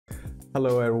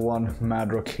Hello everyone,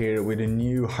 MaDRocK here with a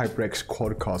new HyperX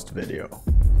Quadcast video.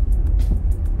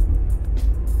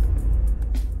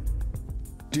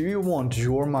 Do you want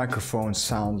your microphone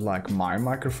sound like my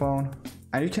microphone?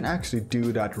 And you can actually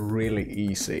do that really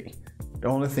easy. The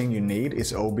only thing you need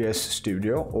is OBS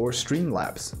Studio or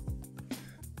Streamlabs.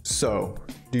 So,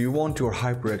 do you want your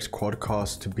HyperX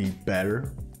Quadcast to be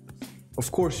better? Of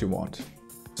course you want.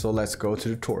 So let's go to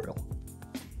the tutorial.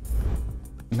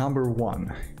 Number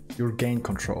 1. Your gain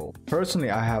control.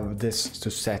 Personally, I have this to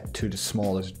set to the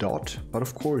smallest dot, but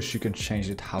of course you can change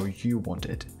it how you want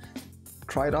it.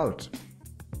 Try it out.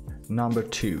 Number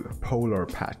 2. Polar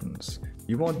patterns.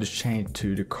 You want to change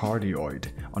to the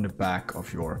cardioid on the back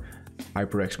of your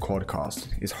HyperX Quadcast.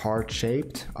 It's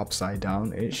heart-shaped, upside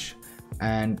down-ish,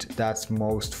 and that's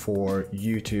most for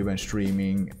YouTube and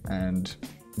streaming and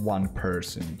one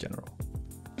person in general.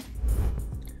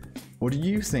 What do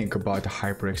you think about the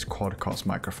HyperX Quadcast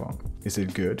microphone? Is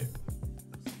it good?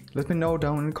 Let me know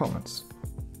down in the comments.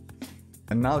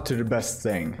 And now to the best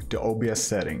thing, the OBS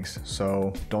settings,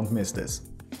 so don't miss this.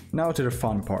 Now to the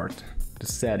fun part, the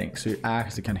settings, so you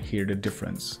actually can hear the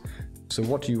difference. So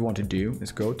what you want to do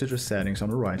is go to the settings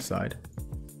on the right side,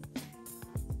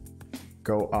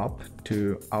 go up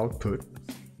to output.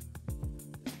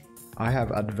 I have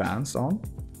advanced on,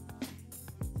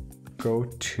 go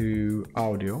to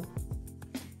audio.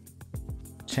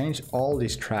 Change all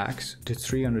these tracks to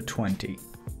 320.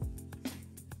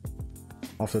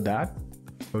 After that,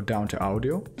 go down to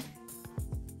audio,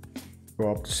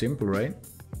 go up to simple rate,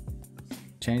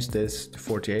 change this to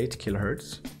 48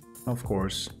 kHz, and of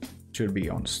course, it should be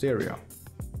on stereo.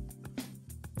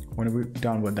 When we're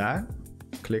done with that,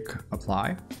 click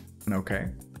apply and OK.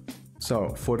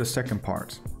 So for the second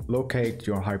part, locate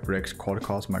your HyperX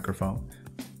Quadcast microphone.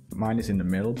 Mine is in the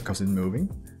middle because it's moving.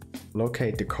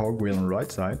 Locate the cogwheel on the right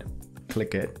side,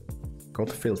 click it, go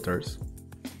to filters,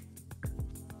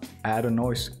 add a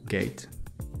noise gate,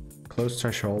 close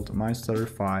threshold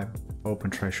 -35,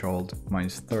 open threshold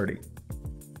 -30,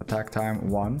 attack time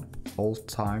 1, hold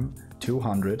time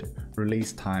 200,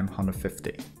 release time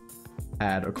 150,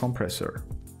 add a compressor,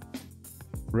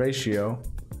 ratio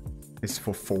is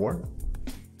for 4,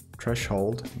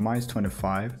 threshold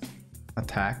 -25,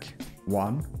 attack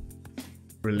 1,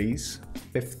 release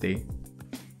 50,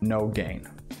 no gain.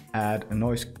 Add a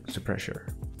noise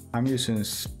suppressor. I'm using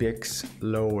Spix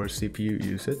lower CPU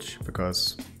usage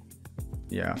because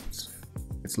yeah,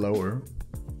 it's lower.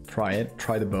 Try it,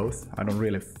 try the both. I don't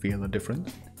really feel a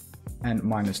difference. And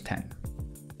 -10.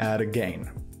 Add a gain.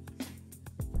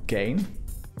 Gain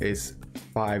is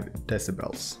 5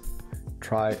 decibels.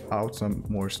 Try out some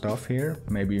more stuff here.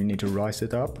 Maybe you need to rise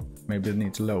it up, maybe you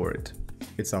need to lower it.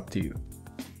 It's up to you.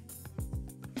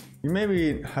 You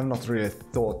maybe have not really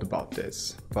thought about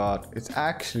this, but it's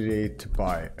actually to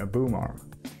buy a boom arm.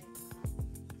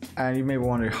 And you may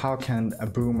wonder, how can a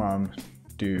boom arm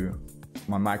do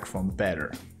my microphone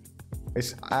better?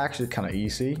 It's actually kind of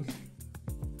easy.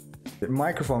 The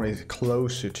microphone is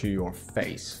closer to your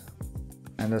face,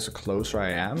 and the closer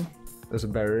I am, the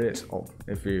better it is. Oh,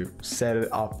 if you set it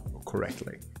up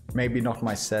correctly. Maybe not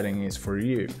my setting is for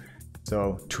you,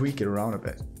 so tweak it around a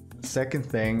bit. Second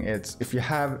thing is, if you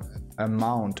have a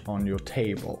mount on your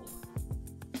table,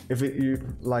 if you,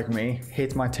 like me,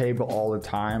 hit my table all the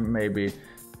time, maybe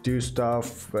do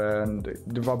stuff and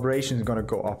the vibration is gonna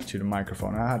go up to the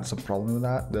microphone. I had some problem with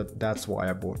that. That's why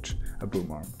I bought a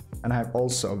boom arm. And I have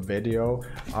also a video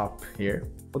up here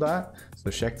for that,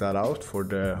 so check that out for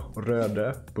the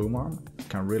Röde boom arm.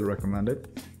 Can really recommend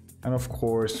it. And of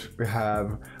course, we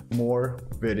have more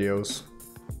videos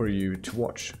for you to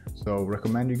watch, so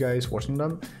recommend you guys watching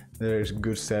them. There's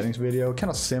good settings video, kind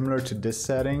of similar to this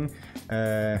setting.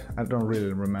 I don't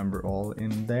really remember all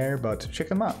in there, but check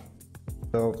them out.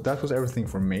 So that was everything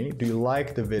from me. Do you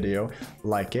like the video?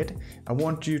 Like it. I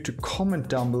want you to comment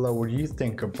down below what you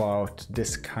think about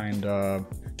this kind of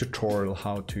tutorial,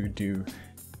 how to do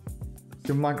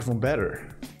your microphone better,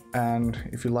 and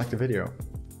if you like the video.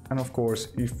 And of course,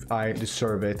 if I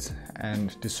deserve it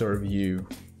and deserve you,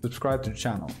 subscribe to the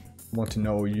channel. Want to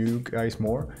know you guys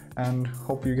more, and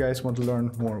hope you guys want to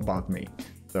learn more about me.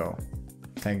 So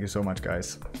thank you so much,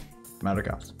 guys. MaDRocK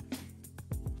out.